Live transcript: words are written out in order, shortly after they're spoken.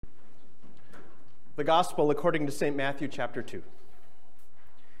The Gospel according to St. Matthew chapter 2.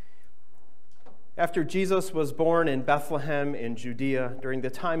 After Jesus was born in Bethlehem in Judea during the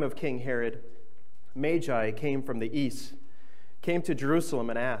time of King Herod, Magi came from the east, came to Jerusalem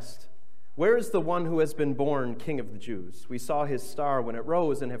and asked, "Where is the one who has been born King of the Jews? We saw his star when it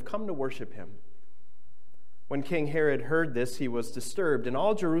rose and have come to worship him." When King Herod heard this, he was disturbed, and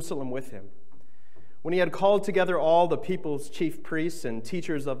all Jerusalem with him. When he had called together all the people's chief priests and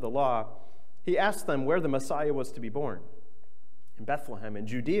teachers of the law, he asked them where the Messiah was to be born. "In Bethlehem in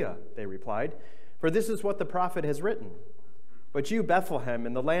Judea," they replied, "for this is what the prophet has written. But you, Bethlehem,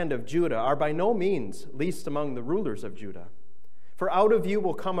 in the land of Judah, are by no means least among the rulers of Judah. For out of you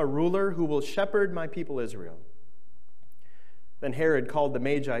will come a ruler who will shepherd my people Israel." Then Herod called the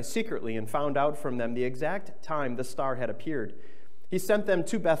Magi secretly and found out from them the exact time the star had appeared. He sent them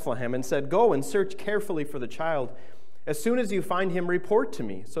to Bethlehem and said, "Go and search carefully for the child. As soon as you find him, report to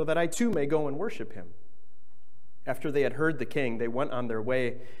me, so that I too may go and worship him." After they had heard the king, they went on their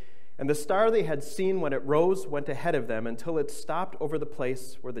way, and the star they had seen when it rose went ahead of them until it stopped over the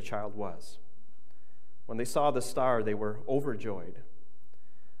place where the child was. When they saw the star, they were overjoyed.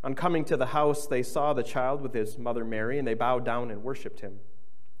 On coming to the house, they saw the child with his mother Mary, and they bowed down and worshipped him.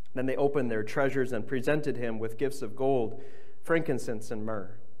 Then they opened their treasures and presented him with gifts of gold, frankincense, and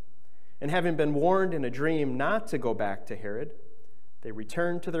myrrh. And having been warned in a dream not to go back to Herod, they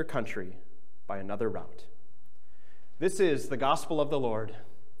returned to their country by another route. This is the gospel of the Lord.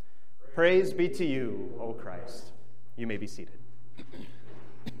 Praise be to you, O Christ. You may be seated.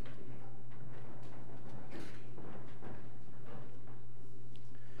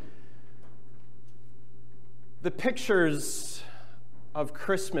 The pictures of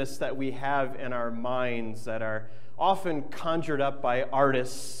Christmas that we have in our minds that are often conjured up by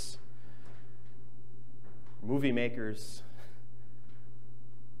artists, movie makers,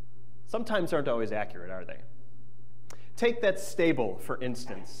 sometimes aren't always accurate, are they? Take that stable, for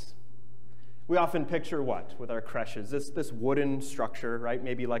instance. We often picture what with our creches? This wooden structure, right?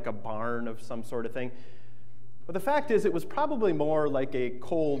 Maybe like a barn of some sort of thing. But the fact is, it was probably more like a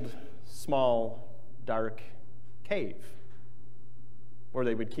cold, small, dark cave where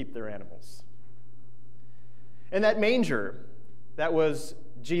they would keep their animals. And that manger, that was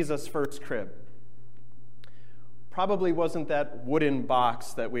Jesus' first crib. Probably wasn't that wooden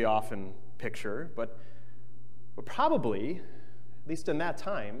box that we often picture, but probably, at least in that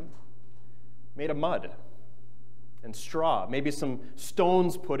time, made of mud and straw, maybe some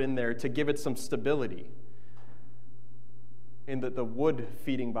stones put in there to give it some stability. And that the wood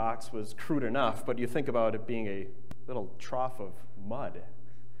feeding box was crude enough, but you think about it being a little trough of mud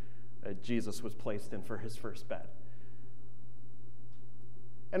that Jesus was placed in for his first bed.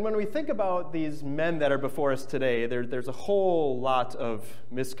 And when we think about these men that are before us today, there's a whole lot of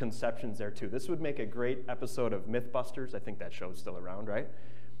misconceptions there too. This would make a great episode of Mythbusters. I think that show's still around, right?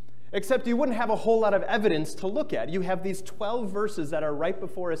 Except you wouldn't have a whole lot of evidence to look at. You have these 12 verses that are right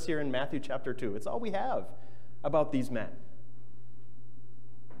before us here in Matthew chapter 2. It's all we have about these men.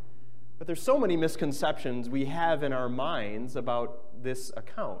 But there's so many misconceptions we have in our minds about this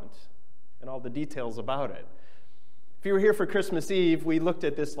account and all the details about it. If you were here for Christmas Eve, we looked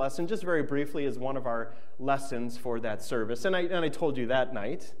at this lesson just very briefly as one of our lessons for that service. And I told you that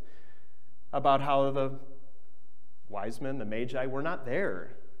night about how the wise men, the Magi, were not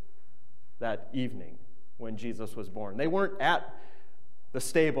there that evening when Jesus was born. They weren't at the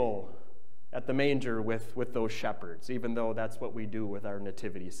stable, at the manger with those shepherds, even though that's what we do with our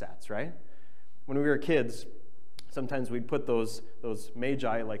nativity sets, right? When we were kids, sometimes we'd put those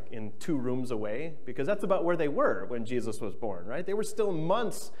Magi like in 2 rooms away because that's about where they were when Jesus was born, right? They were still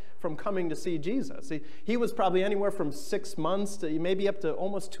months from coming to see Jesus. He was probably anywhere from 6 months to maybe up to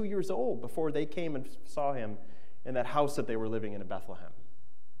almost 2 years old before they came and saw him in that house that they were living in Bethlehem.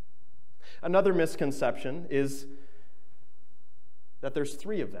 Another misconception is that there's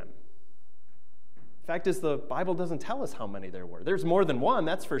 3 of them. Fact is, the Bible doesn't tell us how many there were. There's more than one,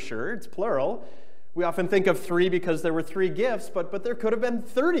 that's for sure. It's plural. We often think of 3 because there were 3 gifts, but there could have been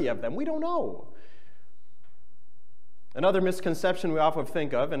 30 of them. We don't know. Another misconception we often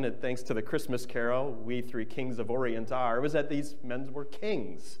think of, and thanks to the Christmas carol, "We 3 Kings of Orient are," was that these men were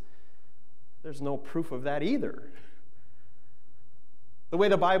kings. There's no proof of that either. The way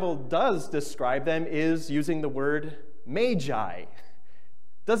the Bible does describe them is using the word magi.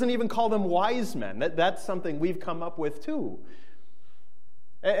 Doesn't even call them wise men. That's something we've come up with too.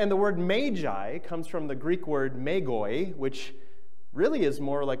 And the word magi comes from the Greek word magoi, which really is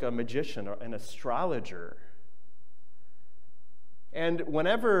more like a magician or an astrologer. And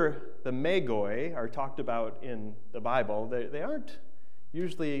whenever the magoi are talked about in the Bible, they aren't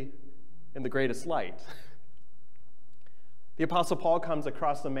usually in the greatest light. The Apostle Paul comes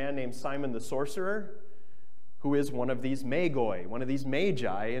across a man named Simon the sorcerer, who is one of these magoi, one of these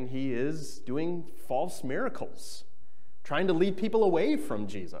magi, and he is doing false miracles, trying to lead people away from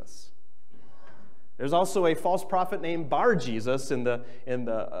Jesus. There's also a false prophet named Bar-Jesus in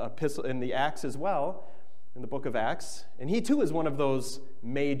the Acts as well, in the book of Acts, and he too is one of those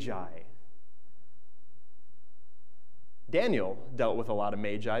magi. Daniel dealt with a lot of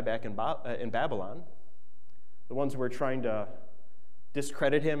magi back in Babylon, the ones who were trying to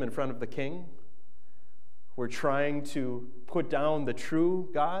discredit him in front of the king, who were trying to put down the true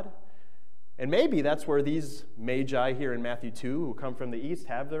God. And maybe that's where these magi here in Matthew 2, who come from the east,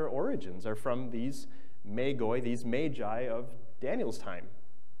 have their origins, are from these magoi, these magi of Daniel's time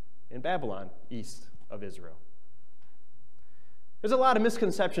in Babylon, east of Israel. There's a lot of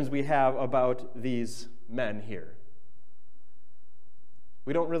misconceptions we have about these men here.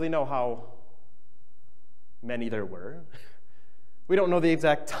 We don't really know how many there were. We don't know the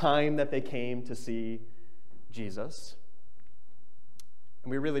exact time that they came to see Jesus.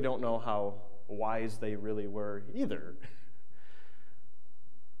 And we really don't know how wise they really were either.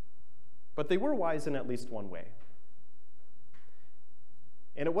 But they were wise in at least one way.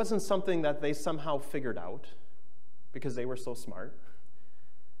 And it wasn't something that they somehow figured out because they were so smart,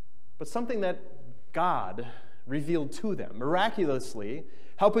 but something that God revealed to them, miraculously,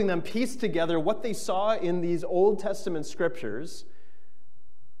 helping them piece together what they saw in these Old Testament scriptures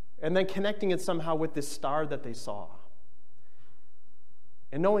and then connecting it somehow with this star that they saw.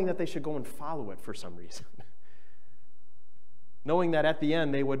 And knowing that they should go and follow it for some reason. Knowing that at the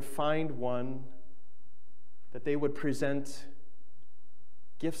end they would find one that they would present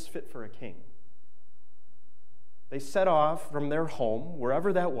gifts fit for a king. They set off from their home,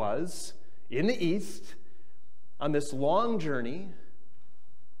 wherever that was, in the east, on this long journey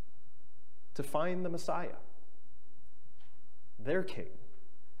to find the Messiah, their king.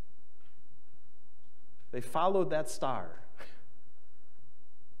 They followed that star.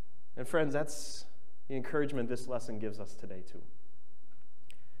 And friends, that's the encouragement this lesson gives us today too.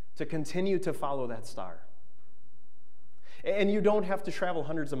 To continue to follow that star. And you don't have to travel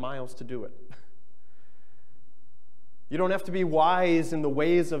hundreds of miles to do it. You don't have to be wise in the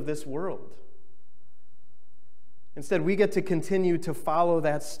ways of this world. Instead, we get to continue to follow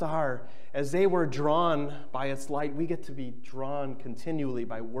that star. As they were drawn by its light, we get to be drawn continually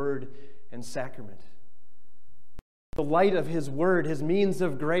by word and sacrament. The light of his word, his means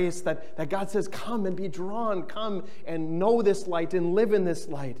of grace, that God says, come and be drawn, come and know this light and live in this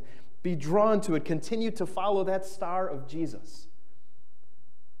light. Be drawn to it. Continue to follow that star of Jesus.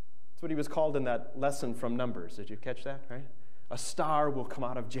 That's what he was called in that lesson from Numbers. Did you catch that, right? A star will come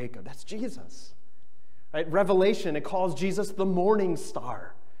out of Jacob. That's Jesus. Right? Revelation, it calls Jesus the morning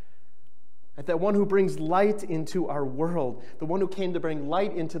star. Right? That one who brings light into our world. The one who came to bring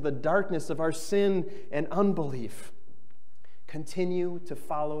light into the darkness of our sin and unbelief. Continue to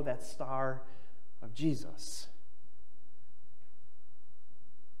follow that star of Jesus.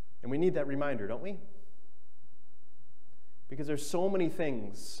 And we need that reminder, don't we? Because there's so many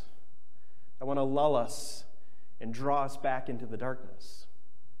things that want to lull us and draw us back into the darkness.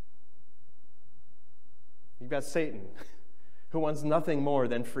 You've got Satan, who wants nothing more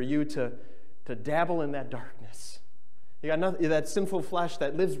than for you to dabble in that darkness. You got that sinful flesh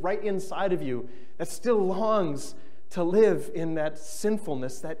that lives right inside of you, that still longs to live in that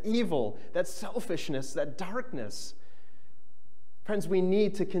sinfulness, that evil, that selfishness, that darkness. Friends, we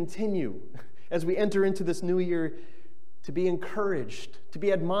need to continue as we enter into this new year to be encouraged, to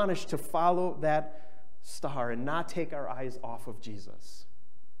be admonished to follow that star and not take our eyes off of Jesus.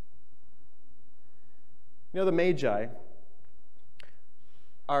 You know, the Magi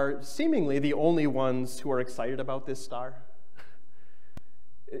are seemingly the only ones who are excited about this star.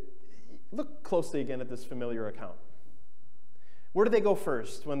 Look closely again at this familiar account. Where do they go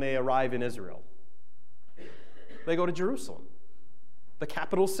first when they arrive in Israel? They go to Jerusalem, the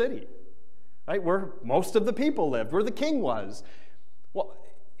capital city, right, where most of the people lived, where the king was. Well,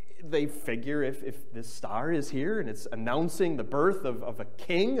 they figure if this star is here and it's announcing the birth of a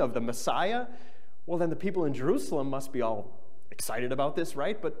king, of the Messiah, well, then the people in Jerusalem must be all excited about this,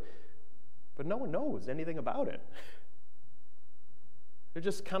 right? But no one knows anything about it. They're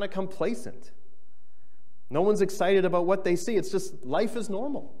just kind of complacent. No one's excited about what they see. It's just life is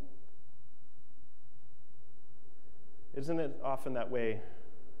normal. Isn't it often that way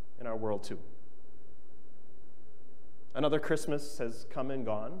in our world too? Another Christmas has come and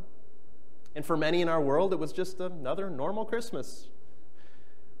gone. And for many in our world, it was just another normal Christmas.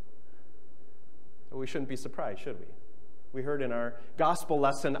 But we shouldn't be surprised, should we? We heard in our gospel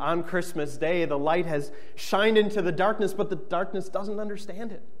lesson on Christmas Day, the light has shined into the darkness, but the darkness doesn't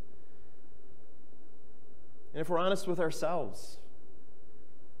understand it. And if we're honest with ourselves,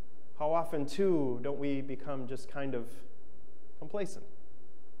 how often, too, don't we become just kind of complacent?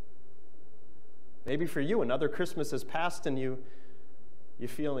 Maybe for you, another Christmas has passed and you're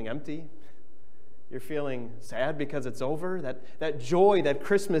feeling empty. You're feeling sad because it's over. That joy that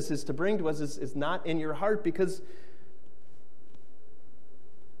Christmas is to bring to us is not in your heart because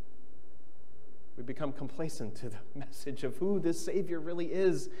we become complacent to the message of who this Savior really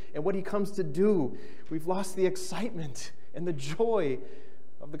is and what he comes to do. We've lost the excitement and the joy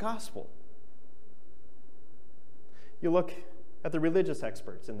of the gospel. You look at the religious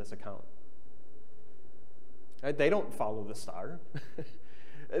experts in this account. Right? They don't follow the star.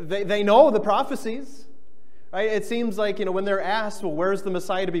 They know the prophecies. Right? It seems like, when they're asked, well, where's the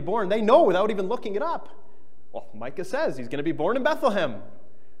Messiah to be born? They know without even looking it up. Well, Micah says he's going to be born in Bethlehem.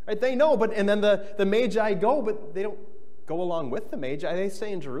 Right? They know, and then the Magi go, but they don't go along with the Magi. They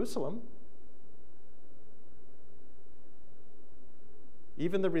stay in Jerusalem.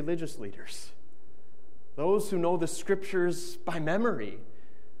 Even the religious leaders, those who know the scriptures by memory,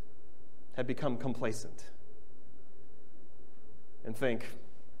 had become complacent and think,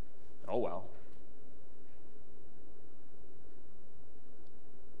 oh well.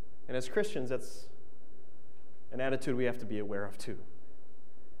 And as Christians, that's an attitude we have to be aware of too,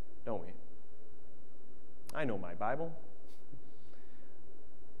 don't we? I know my Bible.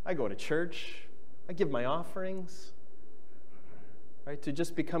 I go to church. I give my offerings. Right? To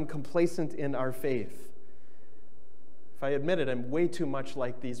just become complacent in our faith. If I admit it, I'm way too much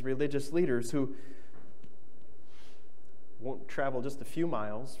like these religious leaders who won't travel just a few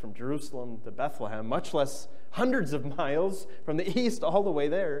miles from Jerusalem to Bethlehem, much less hundreds of miles from the east all the way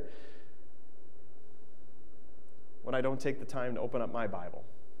there, when I don't take the time to open up my Bible.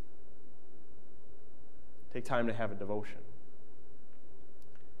 Take time to have a devotion.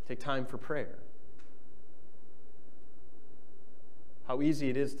 Take time for prayer. How easy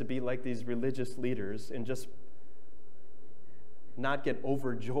it is to be like these religious leaders and just not get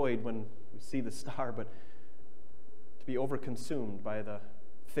overjoyed when we see the star, but to be overconsumed by the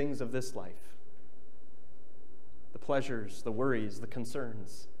things of this life, the pleasures, the worries, the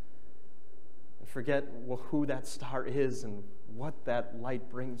concerns, and forget who that star is and what that light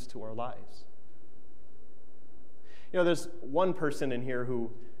brings to our lives. There's one person in here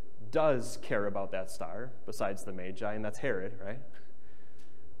who does care about that star besides the Magi, and that's Herod, right?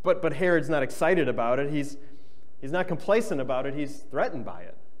 But Herod's not excited about it. He's not complacent about it. He's threatened by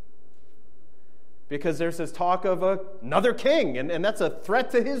it. Because there's this talk of another king, and that's a threat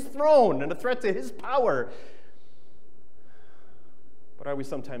to his throne and a threat to his power. But are we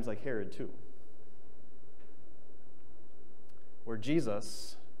sometimes like Herod too? Where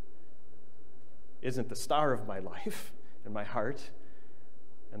Jesus isn't the star of my life and my heart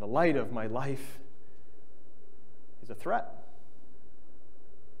and the light of my life. He's a threat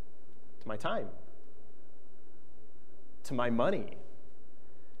to my time, to my money,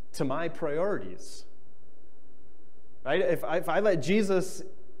 to my priorities. Right? If I let Jesus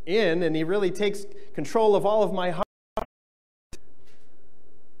in and he really takes control of all of my heart,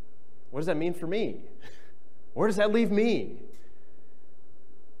 what does that mean for me? Where does that leave me?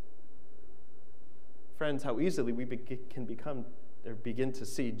 Friends, how easily we can become or begin to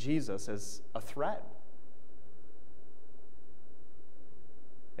see Jesus as a threat.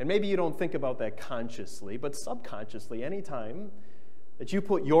 And maybe you don't think about that consciously, but subconsciously, anytime that you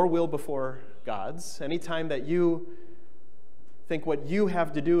put your will before God's, anytime that you think what you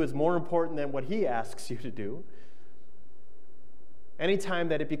have to do is more important than what he asks you to do, anytime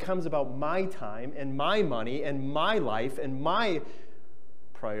that it becomes about my time and my money and my life and my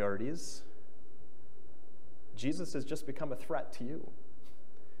priorities, Jesus has just become a threat to you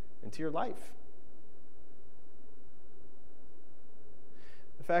and to your life.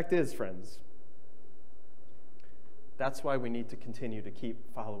 The fact is, friends, that's why we need to continue to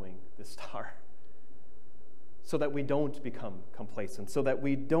keep following this star. So that we don't become complacent, so that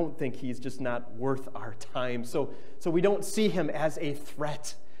we don't think he's just not worth our time, so we don't see him as a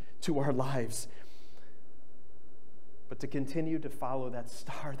threat to our lives, but to continue to follow that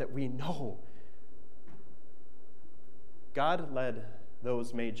star that we know. God led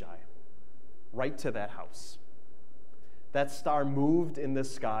those Magi right to that house. That star moved in the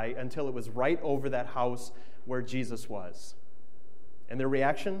sky until it was right over that house where Jesus was. And their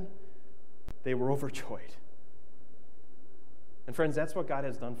reaction? They were overjoyed. And friends, that's what God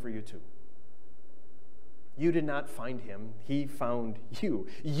has done for you too. You did not find him. He found you.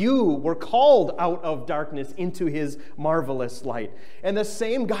 You were called out of darkness into his marvelous light. And the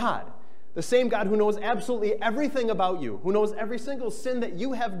same God who knows absolutely everything about you, who knows every single sin that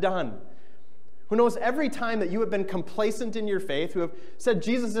you have done, who knows every time that you have been complacent in your faith, who have said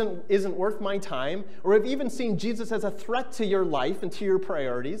Jesus isn't worth my time, or have even seen Jesus as a threat to your life and to your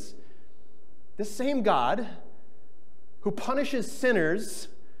priorities, the same God who punishes sinners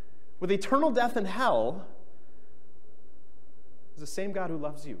with eternal death in hell is the same God who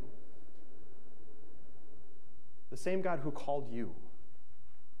loves you. The same God who called you.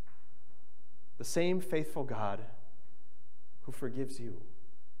 The same faithful God who forgives you.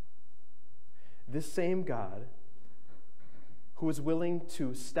 This same God who is willing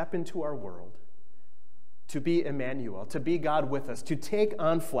to step into our world, to be Emmanuel, to be God with us, to take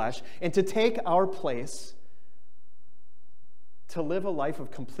on flesh, and to take our place, to live a life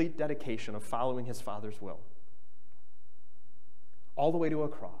of complete dedication of following his Father's will. All the way to a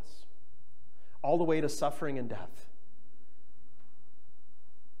cross, all the way to suffering and death.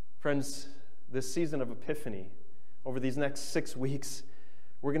 Friends, this season of Epiphany, over these next 6 weeks,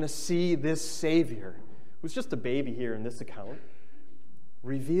 we're going to see this Savior, who's just a baby here in this account,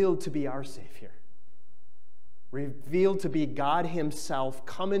 revealed to be our Savior, revealed to be God himself,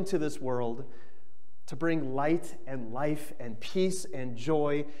 come into this world to bring light and life and peace and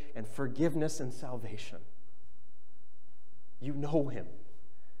joy and forgiveness and salvation. You know him.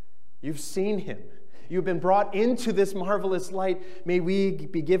 You've seen him. You've been brought into this marvelous light. May we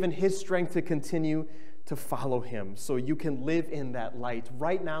be given his strength to continue to follow him so you can live in that light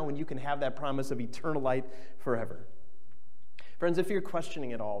right now and you can have that promise of eternal light forever. Friends, if you're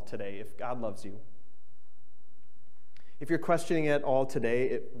questioning it all today, if God loves you, if you're questioning it all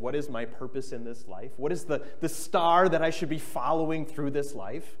today, what is my purpose in this life? What is the star that I should be following through this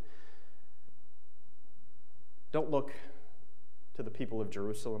life? Don't look to the people of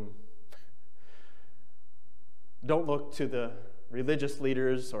Jerusalem. Don't look to the religious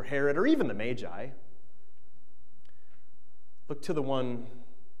leaders or Herod or even the Magi. Look to the one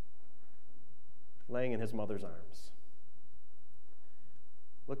laying in his mother's arms.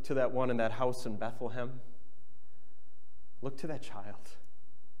 Look to that one in that house in Bethlehem. Look to that child.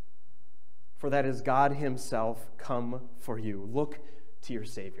 For that is God himself come for you. Look to your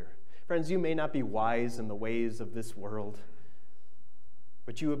Savior. Friends, you may not be wise in the ways of this world,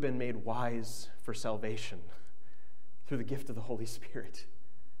 but you have been made wise for salvation through the gift of the Holy Spirit.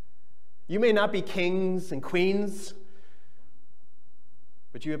 You may not be kings and queens,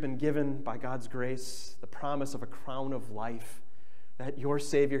 but you have been given by God's grace the promise of a crown of life that your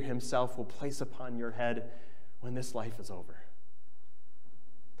Savior himself will place upon your head when this life is over.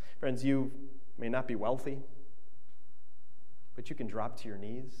 Friends, you may not be wealthy, but you can drop to your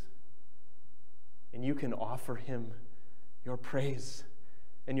knees and you can offer him your praise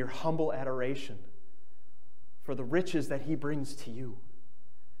and your humble adoration for the riches that he brings to you,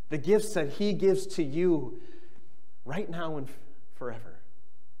 the gifts that he gives to you right now and forever.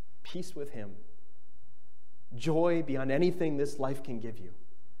 Peace with him, joy beyond anything this life can give you,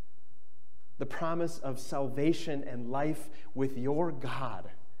 the promise of salvation and life with your God.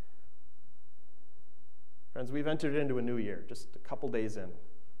 Friends, we've entered into a new year, just a couple days in.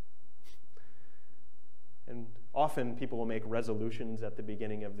 And often people will make resolutions at the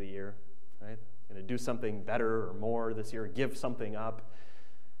beginning of the year, right? Going to do something better or more this year, give something up.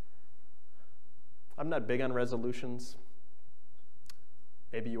 I'm not big on resolutions.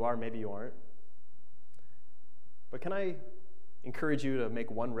 Maybe you are, maybe you aren't. But can I encourage you to make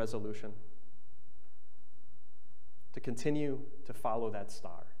one resolution? To continue to follow that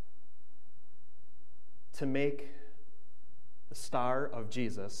star. To make the star of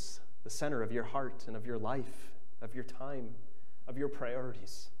Jesus the center of your heart and of your life, of your time, of your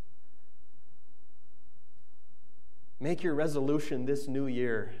priorities. Make your resolution this new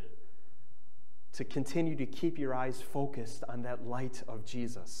year to continue to keep your eyes focused on that light of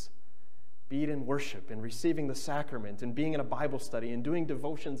Jesus. Be it in worship and receiving the sacrament and being in a Bible study and doing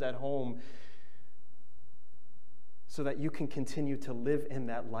devotions at home, so that you can continue to live in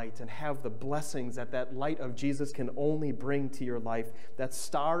that light and have the blessings that that light of Jesus can only bring to your life. That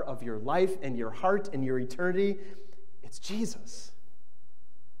star of your life and your heart and your eternity, it's Jesus.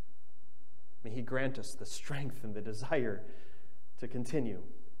 May he grant us the strength and the desire to continue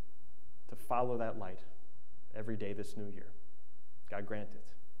to follow that light every day this new year. God grant it.